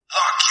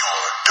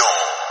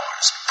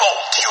Myers,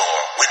 bolt your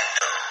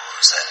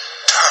windows and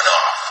turn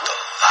off the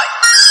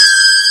lights.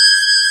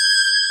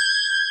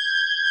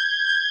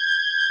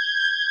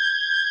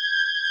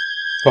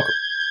 Welcome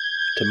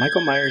to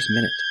Michael Myers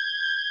Minute,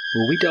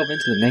 where we delve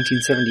into the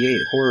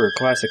 1978 horror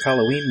classic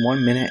Halloween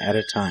 1 minute at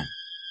a time.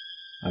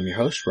 I'm your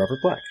host, Robert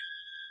Black.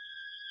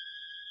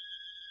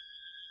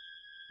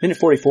 Minute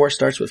 44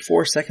 starts with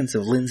 4 seconds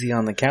of Lindsay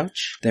on the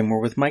couch, then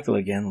we're with Michael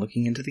again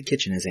looking into the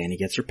kitchen as Annie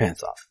gets her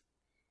pants off.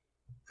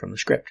 From the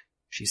script,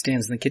 she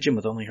stands in the kitchen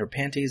with only her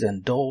panties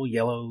and dull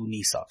yellow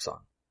knee socks on.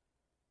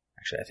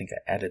 Actually, I think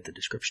I added the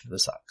description of the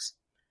socks.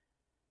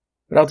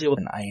 But I'll deal with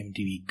an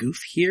IMDb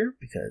goof here,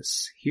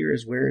 because here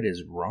is where it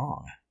is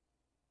wrong.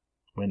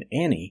 When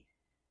Annie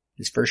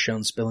is first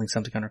shown spilling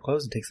something on her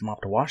clothes and takes them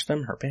off to wash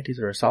them, her panties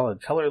are a solid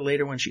color.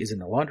 Later, when she is in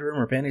the laundry room,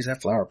 her panties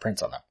have flower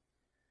prints on them.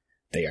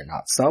 They are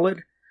not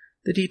solid.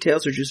 The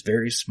details are just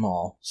very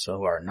small,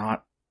 so are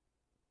not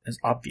as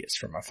obvious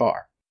from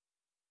afar.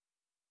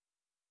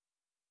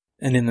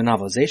 And in the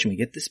novelization, we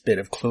get this bit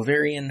of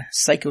Cloverian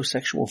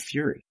psychosexual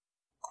fury.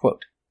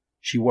 Quote,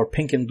 "She wore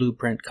pink and blue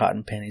print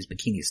cotton panties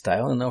bikini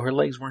style, and though her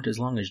legs weren't as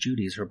long as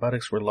Judy's, her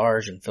buttocks were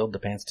large and filled the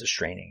pants to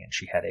straining, and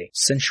she had a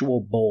sensual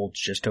bulge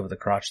just over the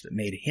crotch that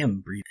made him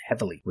breathe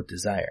heavily with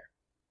desire.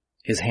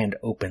 His hand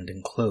opened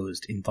and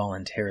closed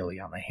involuntarily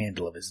on the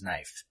handle of his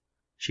knife.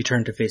 She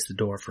turned to face the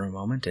door for a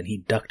moment, and he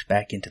ducked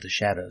back into the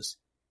shadows.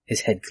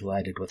 His head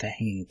collided with a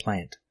hanging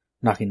plant,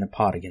 knocking the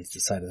pot against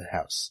the side of the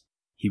house.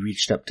 He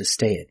reached up to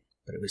stay it,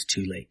 but it was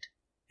too late."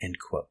 End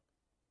quote.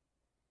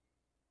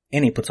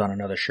 Annie puts on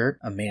another shirt,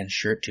 a man's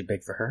shirt too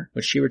big for her,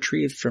 which she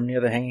retrieved from near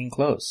the hanging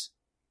clothes.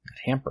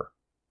 A hamper.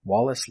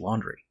 Wallace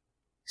Laundry.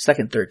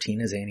 Second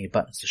 13, as Annie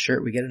buttons the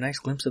shirt, we get a nice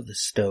glimpse of the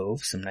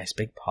stove, some nice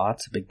big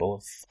pots, a big bowl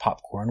of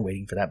popcorn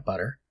waiting for that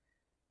butter.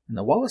 And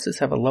the Wallaces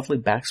have a lovely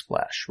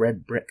backsplash,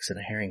 red bricks and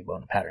a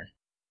herringbone pattern.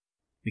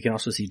 We can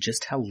also see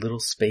just how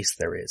little space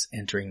there is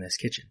entering this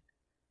kitchen.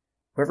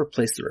 Whoever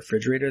placed the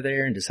refrigerator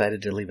there and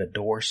decided to leave a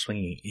door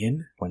swinging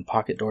in when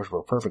pocket doors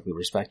were perfectly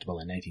respectable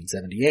in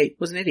 1978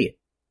 was an idiot.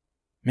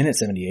 Minute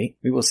 78,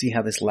 we will see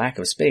how this lack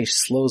of space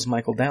slows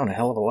Michael down a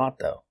hell of a lot,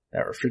 though.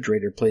 That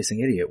refrigerator placing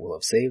idiot will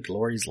have saved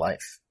Laurie's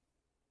life.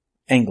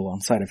 Angle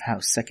on side of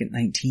house, second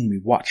 19, we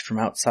watch from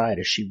outside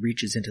as she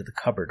reaches into the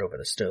cupboard over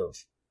the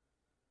stove.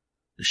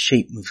 The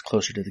shape moves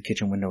closer to the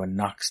kitchen window and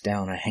knocks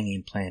down a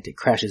hanging plant. It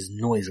crashes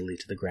noisily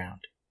to the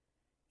ground.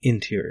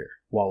 Interior,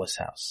 Wallace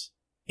house.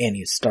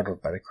 Annie is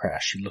startled by the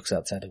crash. She looks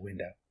outside the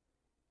window.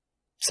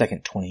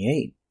 Second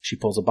 28, she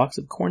pulls a box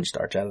of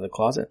cornstarch out of the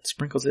closet and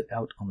sprinkles it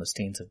out on the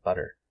stains of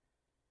butter.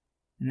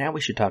 Now we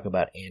should talk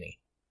about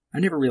Annie. I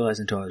never realized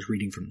until I was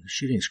reading from the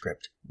shooting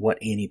script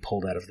what Annie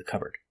pulled out of the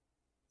cupboard.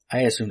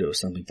 I assumed it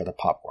was something for the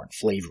popcorn,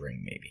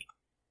 flavoring maybe.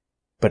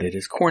 But it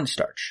is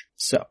cornstarch.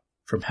 So,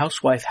 from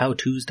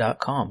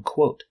housewifehowtos.com,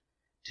 quote,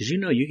 "Did you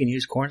know you can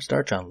use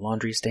cornstarch on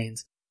laundry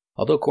stains?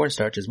 Although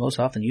cornstarch is most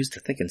often used to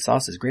thicken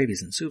sauces,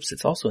 gravies, and soups,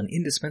 it's also an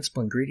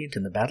indispensable ingredient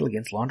in the battle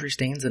against laundry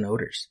stains and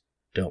odors.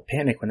 Don't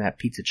panic when that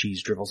pizza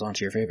cheese dribbles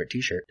onto your favorite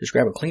t-shirt. Just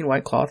grab a clean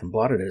white cloth and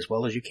blot it as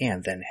well as you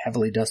can, then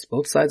heavily dust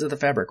both sides of the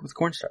fabric with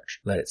cornstarch.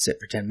 Let it sit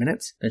for 10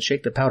 minutes, then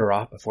shake the powder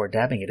off before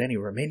dabbing at any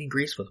remaining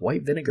grease with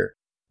white vinegar.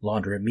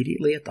 Launder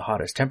immediately at the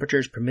hottest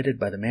temperatures permitted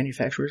by the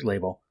manufacturer's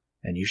label,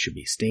 and you should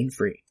be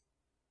stain-free.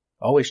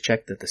 Always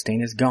check that the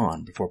stain is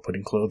gone before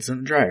putting clothes in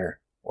the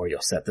dryer, or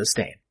you'll set the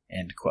stain."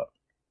 End quote.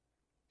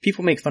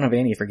 People make fun of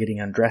Annie for getting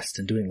undressed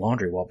and doing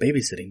laundry while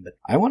babysitting, but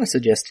I want to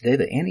suggest today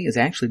that Annie is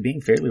actually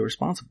being fairly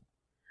responsible.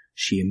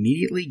 She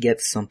immediately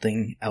gets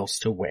something else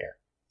to wear,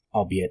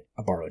 albeit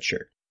a borrowed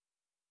shirt.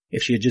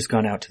 If she had just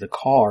gone out to the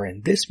car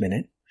in this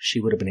minute, she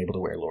would have been able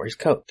to wear Laurie's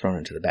coat, thrown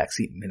into the back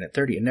seat in minute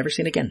 30 and never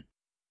seen again.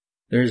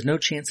 There is no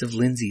chance of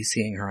Lindsay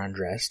seeing her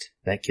undressed.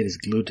 That kid is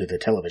glued to the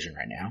television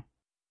right now.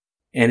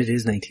 And it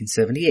is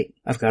 1978.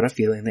 I've got a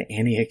feeling that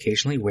Annie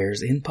occasionally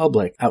wears in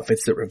public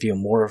outfits that reveal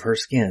more of her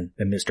skin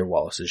than Mr.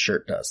 Wallace's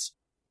shirt does.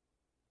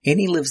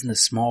 Annie lives in a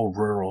small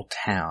rural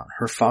town.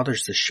 Her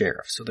father's the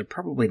sheriff, so they're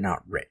probably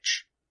not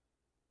rich.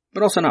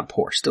 But also not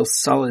poor, still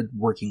solid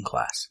working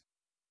class.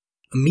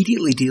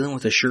 Immediately dealing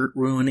with a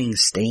shirt-ruining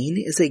stain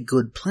is a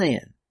good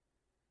plan.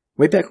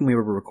 Way back when we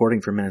were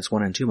recording for minutes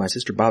 1 and 2, my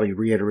sister Bobby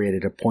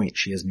reiterated a point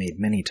she has made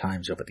many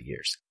times over the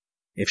years.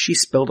 If she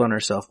spilled on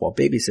herself while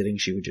babysitting,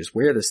 she would just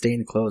wear the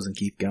stained clothes and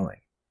keep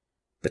going.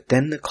 But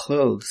then the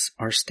clothes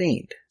are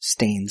stained.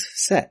 Stains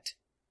set.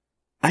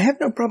 I have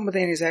no problem with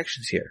Annie's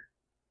actions here.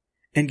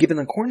 And given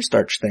the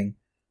cornstarch thing,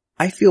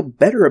 I feel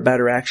better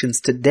about her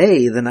actions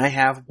today than I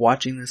have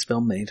watching this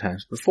film many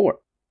times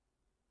before.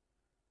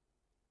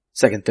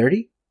 Second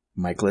 30,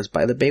 Michael is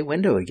by the bay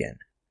window again.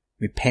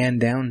 We pan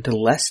down to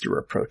Lester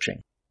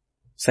approaching.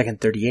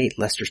 Second 38,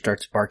 Lester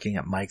starts barking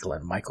at Michael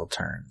and Michael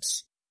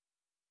turns.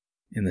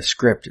 In the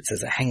script, it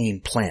says a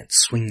hanging plant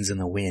swings in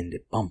the wind.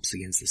 It bumps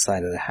against the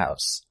side of the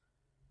house.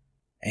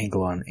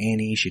 Angle on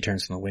Annie. She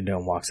turns from the window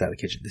and walks out of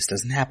the kitchen. This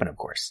doesn't happen, of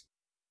course.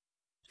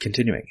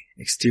 Continuing.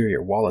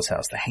 Exterior, Wallace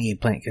house. The hanging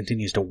plant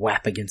continues to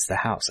whap against the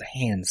house. A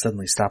hand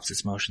suddenly stops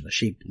its motion. The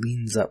shape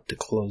leans up to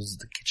close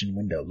the kitchen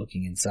window,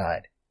 looking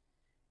inside.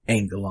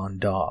 Angle on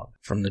dog.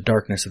 From the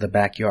darkness of the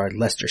backyard,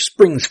 Lester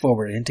springs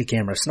forward into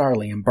camera,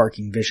 snarling and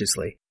barking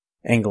viciously.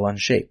 Angle on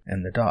shape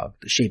and the dog.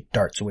 The shape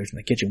darts away from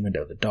the kitchen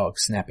window, the dog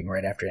snapping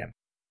right after him.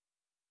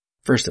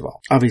 First of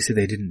all, obviously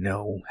they didn't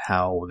know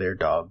how their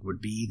dog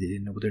would be. They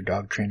didn't know what their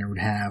dog trainer would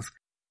have.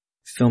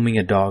 Filming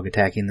a dog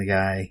attacking the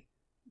guy,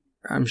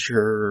 I'm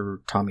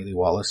sure Tommy Lee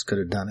Wallace could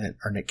have done it,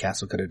 or Nick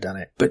Castle could have done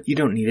it, but you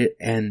don't need it.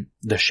 And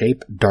the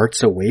shape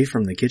darts away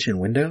from the kitchen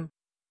window?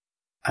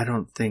 I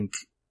don't think,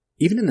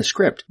 even in the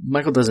script,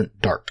 Michael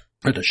doesn't dart,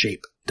 or the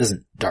shape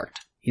doesn't dart.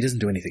 He doesn't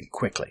do anything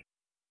quickly.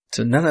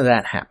 So none of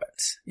that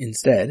happens.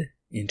 Instead,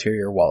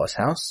 interior Wallace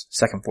house,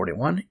 second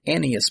 41,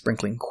 Annie is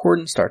sprinkling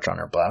cornstarch on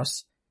her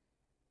blouse.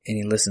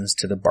 Annie listens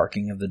to the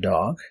barking of the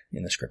dog.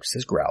 In the script it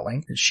says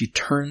growling. And she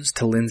turns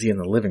to Lindsay in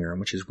the living room,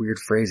 which is weird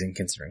phrasing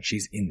considering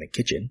she's in the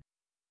kitchen.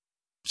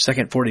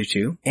 Second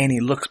 42, Annie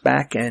looks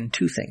back and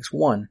two things.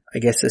 One, I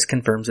guess this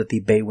confirms that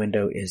the bay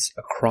window is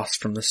across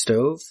from the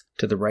stove,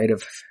 to the right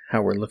of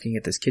how we're looking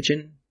at this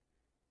kitchen.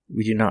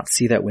 We do not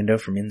see that window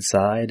from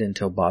inside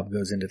until Bob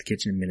goes into the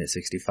kitchen in minute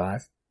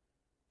 65.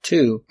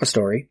 Two, a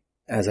story,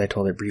 as I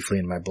told it briefly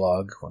in my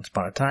blog once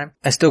upon a time.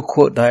 I still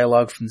quote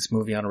dialogue from this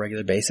movie on a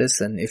regular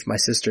basis, and if my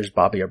sisters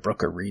Bobby or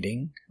Brooke are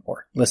reading,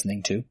 or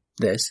listening to,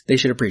 this, they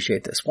should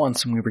appreciate this.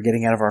 Once, when we were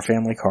getting out of our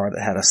family car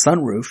that had a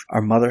sunroof,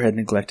 our mother had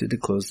neglected to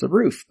close the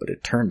roof, but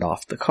it turned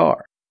off the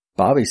car.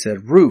 Bobby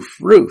said, "Roof,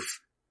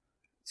 roof."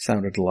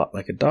 Sounded a lot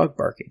like a dog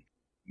barking.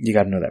 You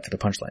gotta know that for the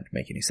punchline to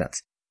make any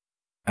sense.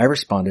 I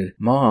responded,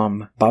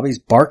 "Mom, Bobby's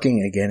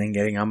barking again and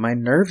getting on my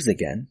nerves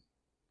again."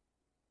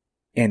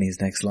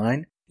 Annie's next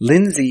line,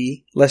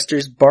 "Lindsay,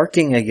 Lester's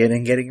barking again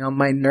and getting on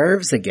my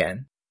nerves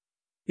again."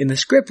 In the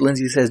script,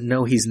 Lindsay says,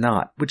 "No, he's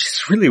not," which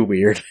is really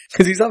weird,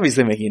 because he's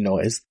obviously making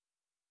noise.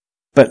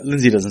 But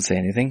Lindsay doesn't say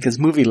anything, because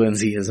movie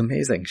Lindsay is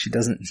amazing. She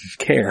doesn't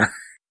care.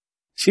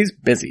 She's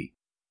busy.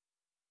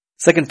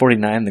 Second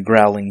 49, the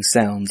growling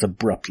sounds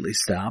abruptly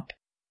stop.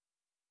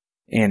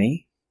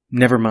 Annie,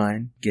 "Never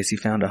mind, guess he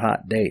found a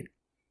hot date."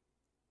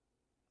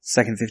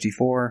 Second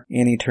 54,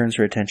 Annie turns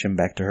her attention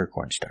back to her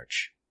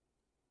cornstarch.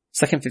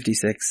 Second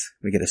 56,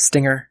 we get a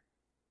stinger,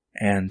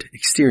 and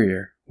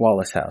exterior,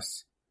 Wallace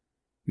house.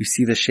 We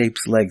see the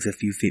shape's legs a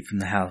few feet from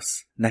the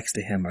house. Next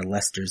to him are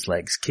Lester's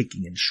legs,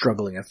 kicking and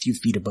struggling a few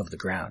feet above the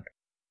ground.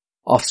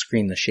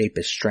 Off-screen, the shape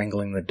is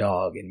strangling the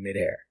dog in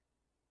midair.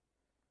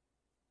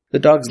 The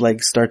dog's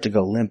legs start to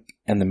go limp,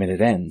 and the minute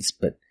ends,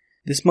 but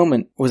this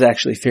moment was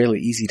actually fairly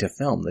easy to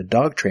film. The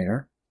dog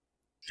trainer,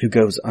 who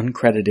goes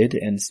uncredited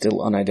and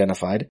still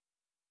unidentified.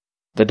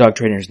 The dog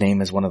trainer's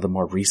name is one of the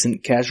more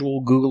recent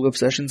casual Google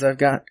obsessions I've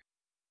got.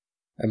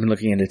 I've been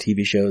looking into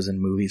TV shows and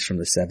movies from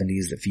the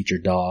 70s that feature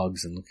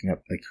dogs and looking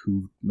up like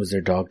who was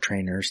their dog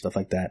trainer, stuff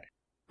like that.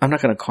 I'm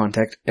not going to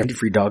contact every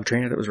free dog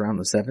trainer that was around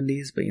the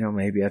 70s, but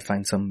maybe I'd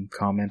find some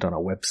comment on a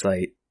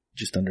website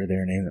just under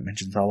their name that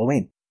mentions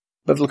Halloween.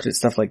 But I've looked at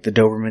stuff like the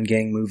Doberman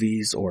Gang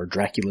movies or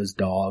Dracula's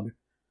Dog.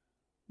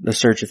 The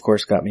search, of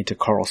course, got me to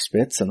Carl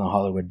Spitz and the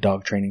Hollywood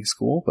Dog Training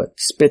School, but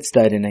Spitz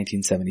died in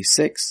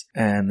 1976,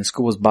 and the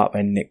school was bought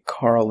by Nick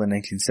Carl in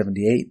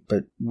 1978,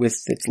 but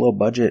with its low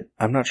budget,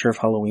 I'm not sure if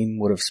Halloween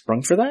would have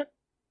sprung for that.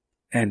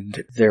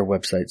 And their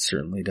website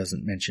certainly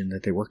doesn't mention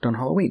that they worked on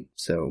Halloween,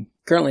 so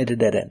currently at a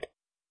dead end.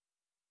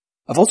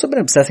 I've also been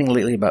obsessing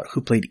lately about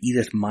who played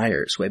Edith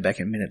Myers way back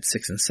in minutes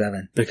 6 and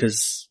 7,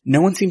 because no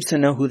one seems to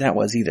know who that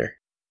was either.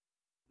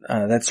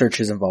 That search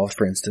has involved,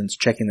 for instance,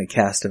 checking the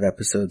cast of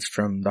episodes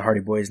from the Hardy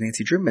Boys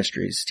Nancy Drew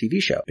Mysteries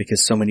TV show,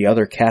 because so many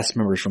other cast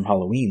members from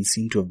Halloween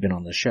seem to have been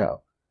on the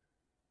show.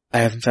 I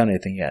haven't found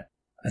anything yet.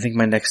 I think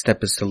my next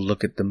step is to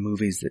look at the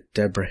movies that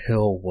Deborah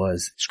Hill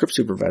was script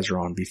supervisor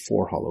on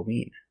before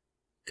Halloween.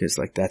 Because,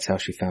 that's how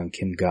she found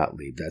Kim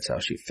Gottlieb, that's how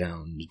she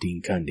found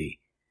Dean Cundy.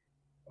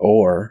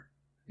 Or,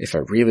 if I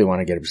really want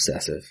to get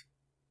obsessive,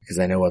 because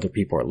I know other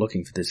people are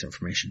looking for this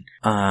information,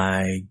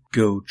 I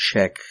go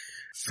check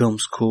film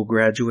school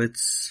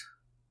graduates,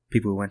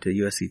 people who went to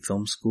USC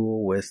Film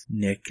School with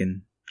Nick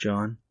and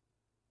John.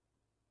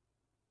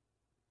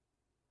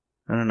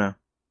 I don't know.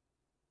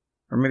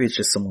 Or maybe it's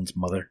just someone's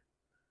mother.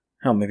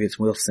 Hell, maybe it's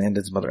Will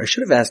Sandon's mother. I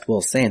should have asked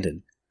Will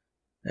Sandon.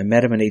 I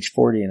met him at age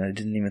 40 and I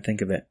didn't even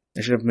think of it.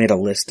 I should have made a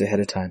list ahead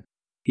of time.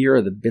 Here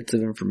are the bits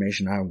of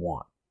information I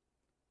want.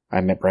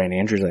 I met Brian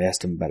Andrews, I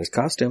asked him about his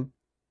costume.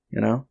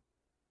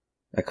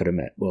 I could have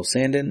met Will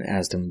Sandon,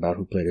 asked him about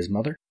who played his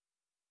mother.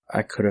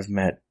 I could have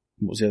met,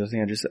 what was the other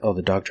thing I just said? Oh,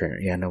 the dog trainer.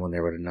 Yeah, no one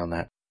there would have known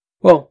that.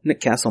 Well,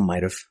 Nick Castle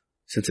might have.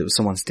 Since it was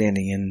someone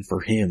standing in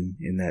for him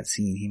in that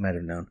scene, he might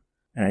have known.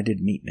 And I did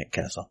meet Nick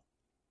Castle.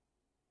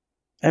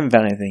 I haven't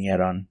found anything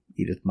yet on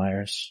Edith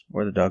Myers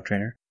or the dog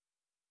trainer.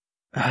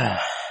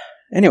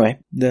 Anyway,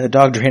 the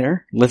dog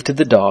trainer lifted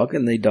the dog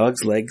and the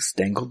dog's legs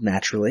dangled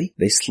naturally.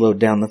 They slowed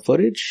down the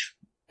footage,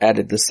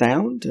 added the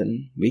sound,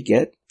 and we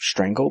get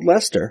Strangled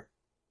Lester.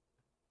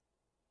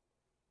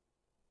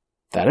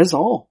 That is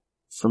all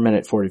for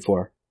minute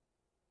 44.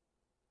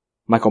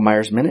 Michael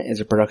Myers Minute is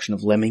a production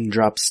of Lemming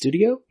Drops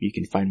Studio. You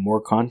can find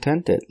more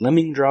content at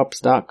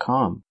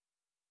lemmingdrops.com.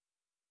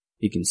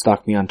 You can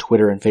stalk me on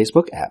Twitter and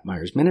Facebook at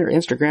Myers Minute or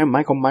Instagram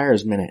Michael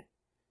Myers Minute.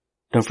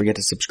 Don't forget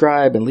to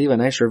subscribe and leave a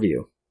nice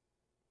review.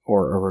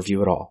 Or a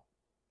review at all.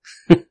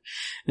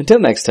 Until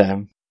next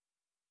time.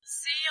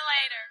 See you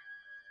later.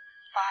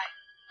 Bye.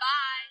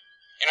 Bye.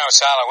 You know, it's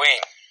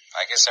Halloween.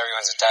 I guess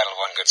everyone's entitled to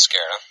one good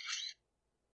scare, huh?